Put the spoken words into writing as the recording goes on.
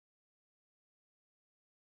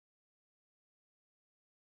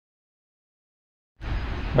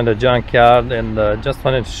in the junkyard, and just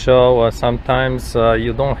wanted to show sometimes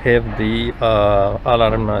you don't have the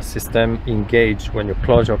alarm system engaged when you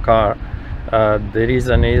close your car. The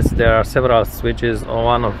reason is there are several switches,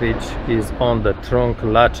 one of which is on the trunk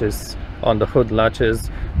latches, on the hood latches.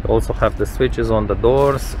 You also have the switches on the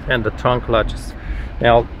doors and the trunk latches.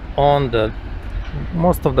 Now on the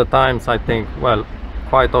most of the times, I think, well,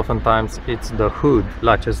 quite often times, it's the hood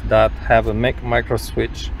latches that have a micro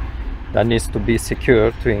switch that needs to be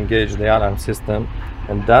secured to engage the alarm system.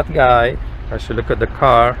 And that guy, as you look at the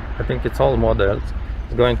car, I think it's all models,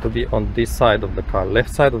 is going to be on this side of the car, left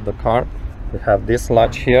side of the car. We have this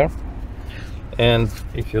latch here, and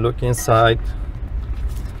if you look inside,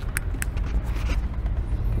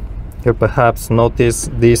 you perhaps notice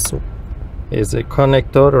this is a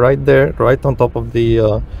connector right there, right on top of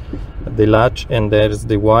the latch, and there's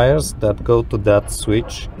the wires that go to that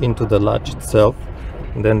switch into the latch itself.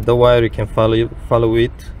 And then the wire, you can follow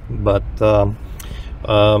it, but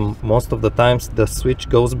most of the times the switch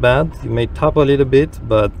goes bad. You may tap a little bit,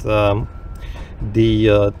 but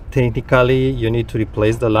technically you need to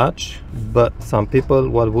replace the latch. But some people,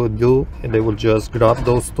 what will do, they will just grab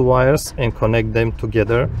those two wires and connect them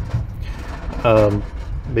together.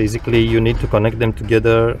 Basically you need to connect them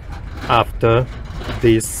together after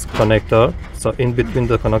this connector, so in between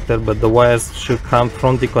the connector, but the wires should come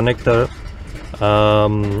from the connector,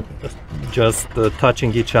 just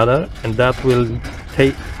touching each other, and that will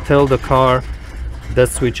tell the car that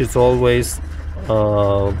switch is always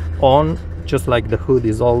on, just like the hood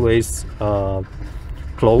is always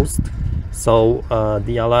closed. So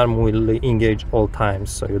the alarm will engage all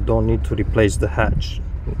times, so you don't need to replace the hatch,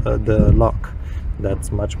 the lock.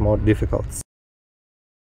 That's much more difficult.